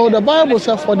God. So the Bible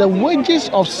says, for the wages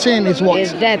of sin is what?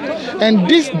 Is death. And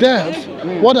this death,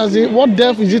 what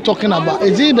death is it talking about?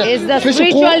 Is it the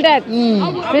physical? Spiritual death.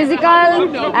 Physical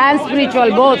and spiritual,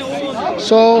 both.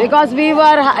 So because we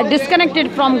were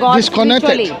disconnected from God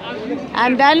disconnected. spiritually.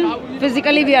 And then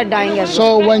physically we are dying as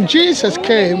well. So when Jesus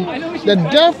came, the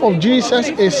death of Jesus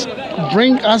is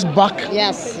bring us back.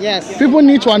 Yes. People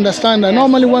need to understand that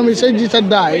normally when we say Jesus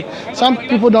died, some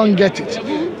people don't get it.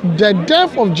 The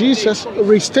death of Jesus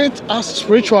restates us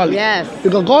spiritually. Yes.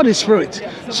 Because God is spirit.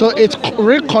 So it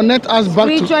reconnects us back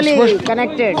spiritually to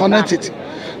connected.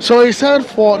 So he said,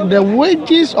 for the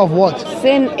wages of what?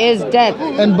 Sin is death.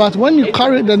 But when you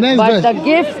carry the next verse, the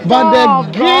gift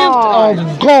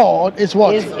of God is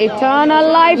what? Is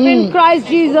eternal life in Christ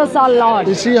Jesus our Lord.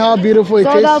 You see how beautiful it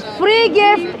is? So the free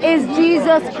gift is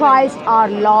Jesus Christ our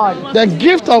Lord. The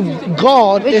gift of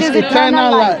God is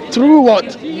eternal life. Through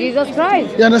what? Jesus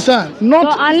Christ. You understand?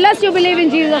 So unless you believe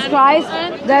in Jesus Christ,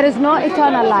 there is no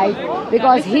eternal life,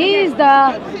 because He is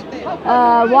the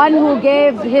one who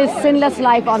gave His sinless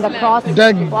life on the cross.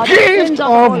 The gift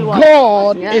of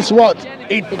God is what?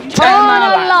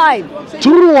 Eternal life.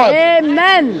 Through what?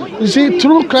 Amen. You see,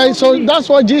 through Christ. So that's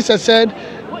what Jesus said,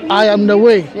 I am the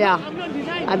way. Yeah.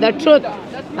 And the truth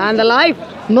and the life.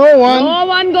 No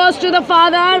one goes to the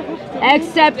Father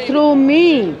except through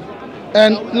me.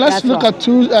 And let's look at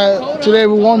two. Today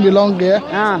we won't be long here.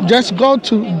 Just go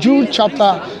to Jude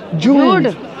chapter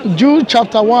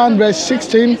 1 verse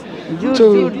 16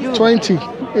 to 20.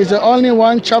 It's the only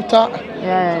one chapter.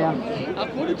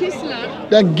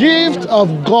 The gift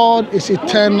of God is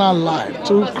eternal life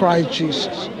through Christ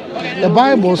Jesus. The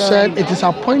Bible said it is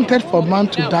appointed for man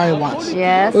to die once.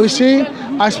 Yes. You see,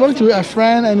 I spoke to a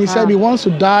friend and he said he wants to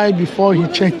die before he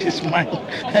changed his mind.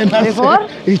 And I said,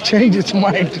 he changed his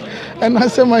mind. And I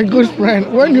said, my good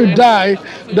friend, when you die,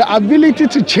 the ability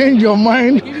to change your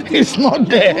mind is not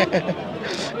there.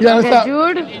 You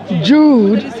understand?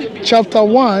 Jude chapter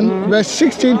 1 verse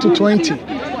 16 to 20.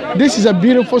 This is a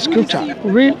beautiful scripture.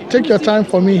 Read, take your time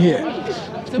for me here.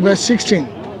 Verse 16.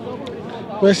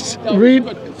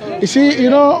 Read. You see, you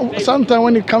know, sometimes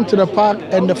when you come to the park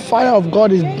and the fire of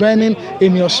God is burning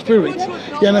in your spirit,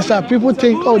 you understand? People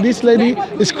think, oh, this lady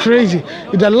is crazy.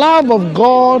 The love of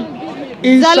God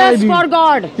inside zealous for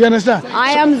God. You understand?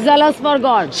 I am zealous for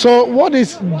God. So what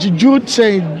is Jude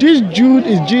saying? This Jude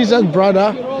is Jesus'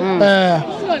 brother.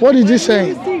 What is he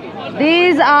saying?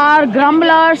 These are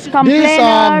grumblers, complainers. These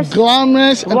are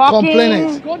grumblers and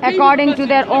complainers. According to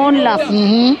their own lust.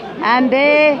 And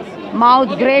they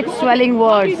mouth great swelling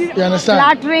words. You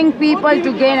understand? Flattering people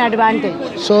to gain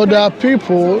advantage. So there are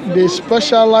people, they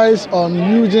specialize on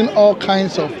using all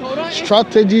kinds of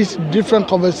strategies, different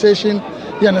conversation.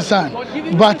 You understand?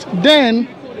 But then,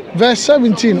 verse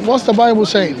 17, what's the Bible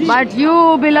saying? But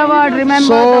you, beloved,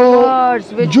 remember the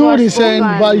words which Jude is saying,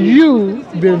 but you,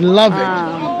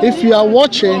 beloved. If you are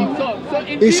watching,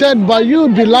 he said, but you,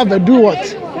 beloved, do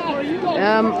what?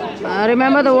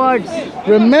 Remember the words.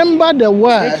 Remember the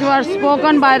words. Which were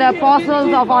spoken by the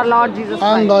apostles of our Lord Jesus Christ.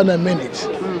 Hang on a minute.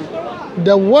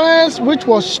 The words which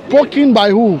was spoken by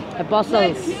who?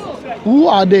 Apostles. Who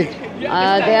are they?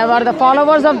 They were the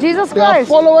followers of Jesus Christ. They are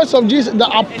followers of Jesus, the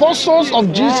apostles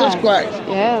of Jesus Christ.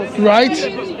 Yes.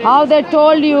 Right? How they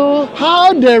told you.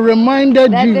 How they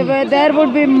reminded you. There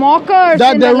would be mockers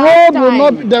that in the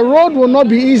road will not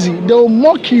be easy. They will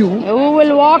mock you. Who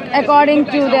will walk according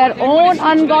to their own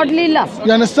ungodly lust.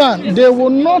 You understand? They will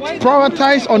not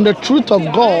prioritize on the truth of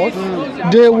God.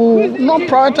 They will not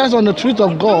prioritize on the truth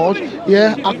of God.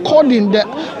 According the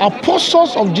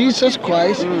apostles of Jesus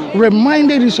Christ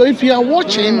reminded you. So if you you are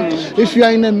watching, if you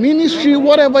are in a ministry,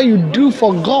 whatever you do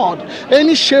for God,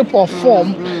 any shape or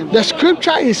form, the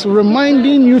scripture is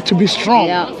reminding you to be strong.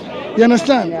 You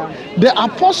understand? The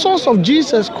apostles of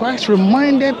Jesus Christ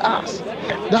reminded us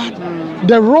that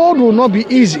the road will not be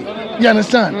easy. You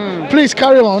understand? Please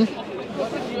carry on.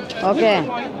 Okay.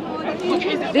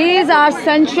 These are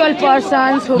sensual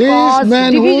persons who These cause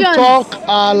men divisions, who talk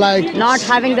are like not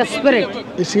having the spirit.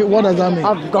 You see, what does that mean?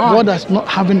 Of God. What does not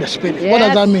having the spirit? Yes. What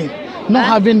does that mean? Not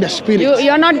having the spirit.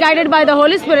 You're not guided by the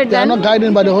Holy Spirit They are then. not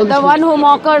guided by the Holy The Spirit. one who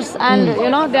mockers and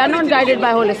they are not guided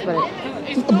by Holy Spirit.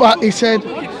 But he said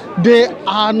they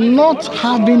are not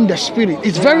having the spirit.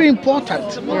 It's very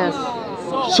important. Yes.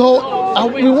 So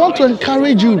we want to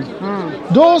encourage you.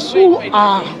 Those who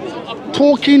are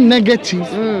talking negative,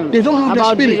 they don't have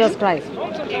About the spirit. Jesus Christ.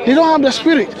 They don't have the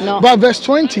spirit. No. But verse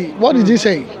 20, what did he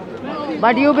say?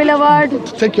 But you, beloved,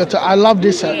 Take your time. I love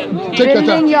this. Take your building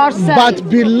time. yourself But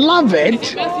beloved,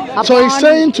 so he's upon-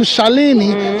 saying to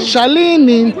Shalini,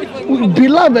 Shalini,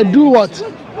 beloved, do what?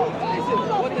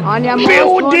 on your most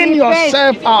Building holy faith,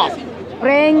 yourself up.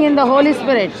 praying in the Holy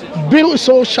Spirit.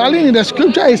 So Shalini, the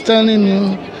scripture is telling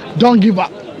you, don't give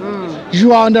up.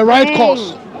 You are on the right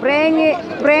course.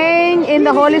 Praying in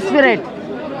the Holy Spirit.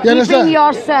 You understand? Keeping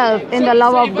yourself in the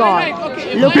love of God.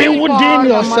 Looking for Building the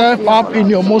yourself mercy of up God. in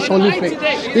your most holy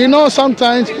faith. You know,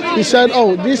 sometimes he said,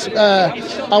 oh,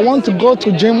 I want to go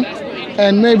to gym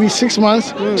and maybe 6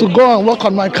 months to go and work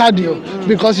on my cardio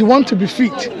because you want to be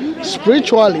fit.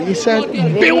 Spiritually, he said,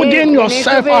 building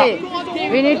yourself up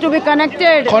We need to be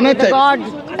connected Connected. with God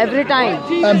every time.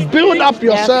 and build up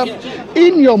yourself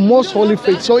in your most holy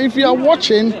faith. So if you are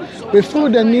watching, we feel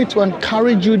the need to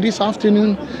encourage you this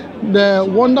afternoon. The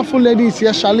wonderful lady is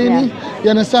here, Shalini. You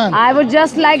understand? I would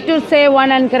just like to say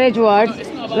one encourage word.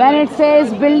 When it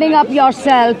says building up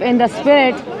yourself in the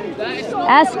Spirit,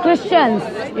 as Christians,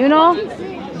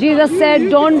 Jesus said,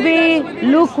 don't be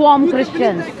lukewarm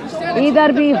Christians.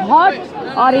 Either be hot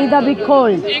or either be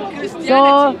cold.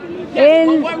 So,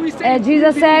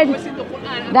 Jesus said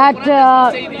that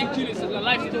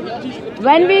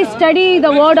when we study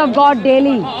the Word of God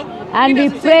daily and we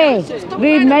pray,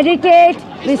 we meditate,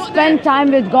 we spend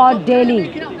time with God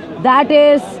daily. That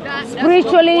is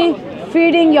spiritually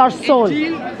feeding your soul.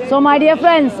 So my dear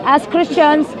friends, as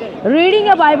Christians, reading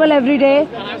a Bible every day,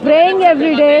 praying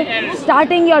every day,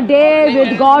 starting your day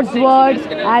with God's Word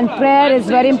and prayer is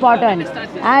very important.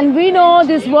 And we know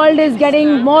this world is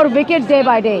getting more wicked day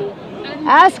by day.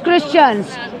 As Christians,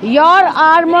 your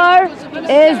armor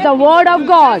is the Word of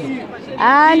God.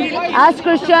 And as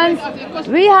Christians,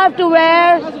 we have to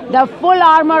wear the full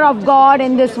armor of God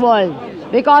in this world.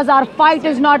 Because our fight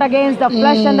is not against the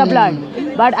flesh and the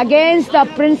blood, but against the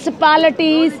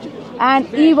principalities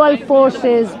and evil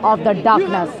forces of the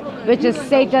darkness, which is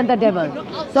Satan the devil.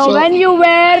 So when you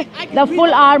wear the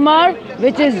full armor,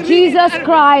 which is Jesus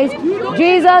Christ,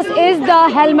 Jesus is the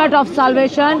helmet of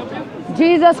salvation.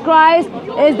 Jesus Christ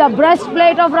is the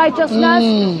breastplate of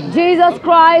righteousness. Jesus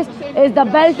Christ is the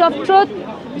belt of truth.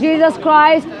 Jesus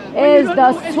Christ is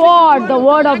the sword, the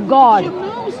word of God.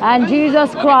 And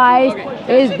Jesus Christ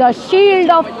is the shield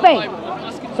of faith.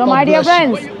 So my dear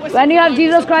friends, when you have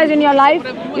Jesus Christ in your life,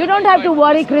 you don't have to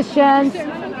worry, Christians.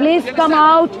 Please come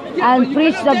out and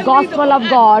preach the gospel of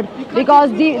God,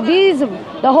 because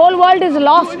the whole world is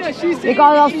lost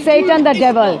because of Satan the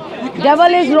devil.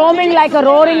 Devil is roaming like a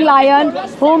roaring lion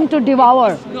whom to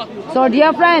devour. So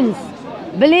dear friends,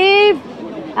 believe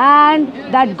and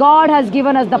that God has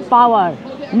given us the power.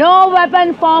 No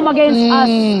weapon formed against us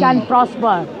can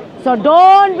prosper. So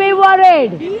don't be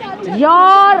worried. Your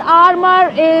armor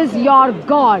is your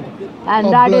God, and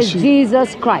God that bless is you.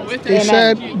 Jesus Christ. He Amen.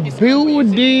 said,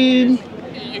 building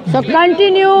So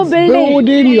continue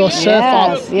building yourself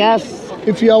Yes, up. yes.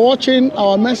 If you are watching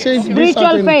our message, this Spiritual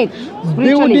afternoon, faith. Spiritually.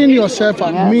 building yourself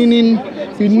up, Yes. meaning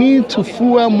you need to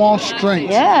fuel more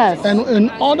strength. Yes. And in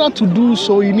order to do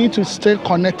so, you need to stay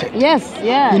connected. Yes,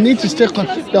 yes. You need to stay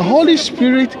connected. The Holy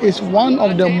Spirit is one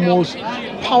of the most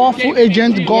powerful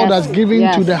agents God Yes, has given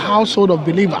yes. to the household of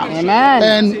believers. Amen.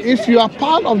 And if you are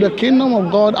part of the kingdom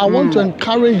of God, I want to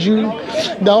encourage you.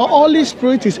 The Holy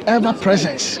Spirit is ever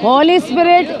present. Holy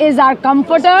Spirit is our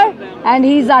comforter and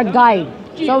He is our guide.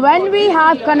 So when we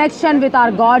have connection with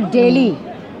our God daily,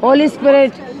 Holy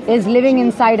Spirit is living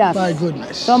inside us. My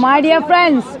goodness. So my dear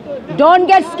friends, don't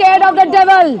get scared of the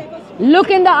devil.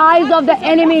 Look in the eyes of the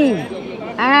enemy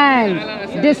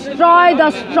and destroy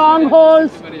the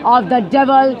strongholds of the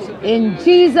devil in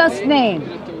Jesus' name.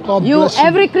 God bless you.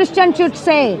 Every Christian should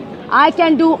say, I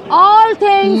can do all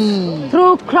things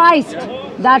through Christ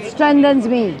that strengthens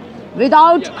me.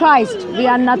 Without Christ, we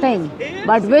are nothing.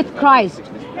 But with Christ,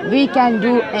 we can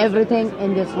do everything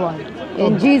in this world.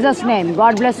 In Jesus' name,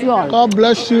 God bless you all. God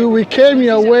bless you. We came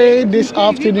your way this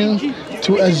afternoon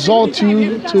to exalt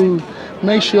you, to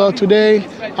make sure today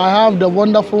I have the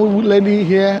wonderful lady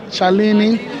here,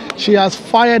 Shalini. She has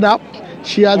fired up.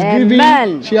 She has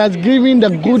given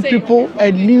the good people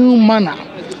a new manna.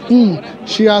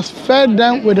 She has fed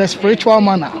them with a spiritual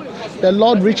manna. The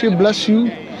Lord richly bless you.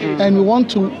 And we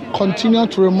want to continue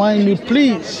to remind you,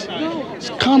 please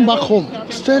come back home.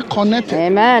 Stay connected.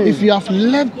 Amen. If you have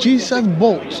left Jesus'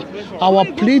 boat, our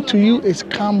plea to you is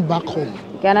come back home.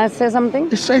 Can I say something?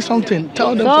 Say something.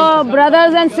 Tell them So, something.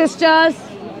 brothers and sisters,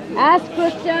 as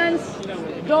Christians,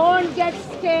 don't get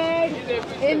scared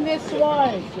in this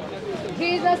world.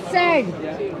 Jesus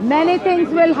said, many things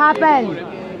will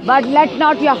happen, but let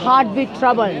not your heart be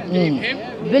troubled.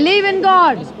 Believe in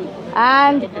God.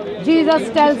 And Jesus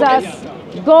tells us,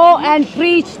 go and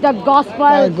preach the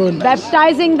gospel,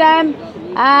 baptizing them,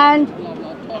 and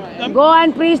go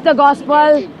and preach the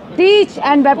gospel, teach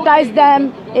and baptize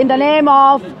them in the name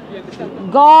of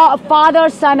God, Father,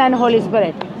 Son, and Holy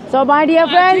Spirit. So, my dear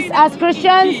friends, as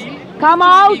Christians, come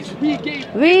out.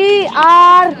 We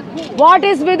are, what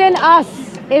is within us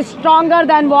is stronger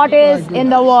than what is in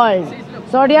the world.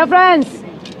 So, dear friends,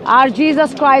 our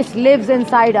Jesus Christ lives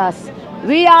inside us.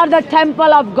 We are the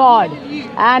temple of God.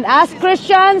 And as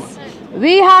Christians,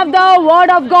 we have the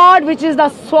word of God, which is the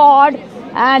sword,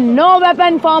 and no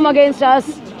weapon formed against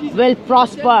us will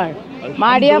prosper.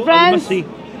 My dear friends,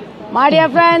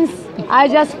 I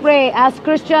just pray as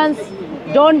Christians,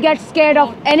 don't get scared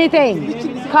of anything.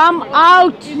 Come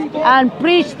out and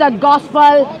preach the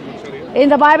gospel. In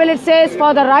the Bible it says,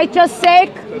 for the righteous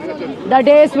sake, the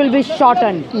days will be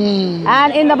shortened.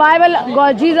 And in the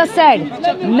Bible, Jesus said,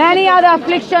 many are the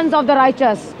afflictions of the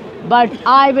righteous, but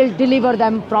I will deliver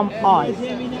them from all.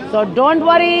 So don't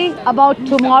worry about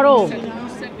tomorrow.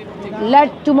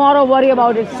 Let tomorrow worry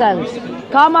about itself.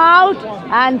 Come out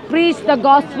and preach the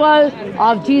gospel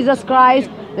of Jesus Christ,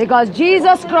 because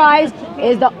Jesus Christ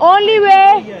is the only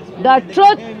way, the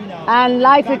truth, and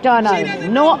life eternal.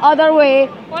 No other way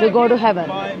to go to heaven.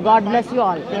 God bless you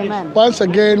all. Amen. Once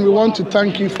again, we want to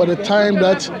thank you for the time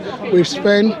that we've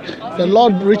spent. The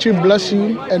Lord richly bless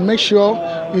you, and make sure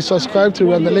you subscribe to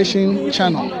Revelation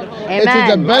channel. Amen. It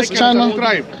is the best channel.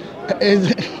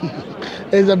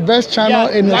 It's the best channel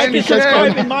in the Speaker's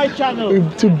Corner in my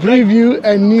channel. to breathe you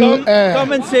a new air.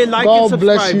 Come and say like God and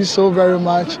bless subscribe. you so very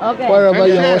much. Okay. Wherever And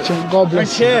you're share. watching, God bless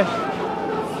And you. share.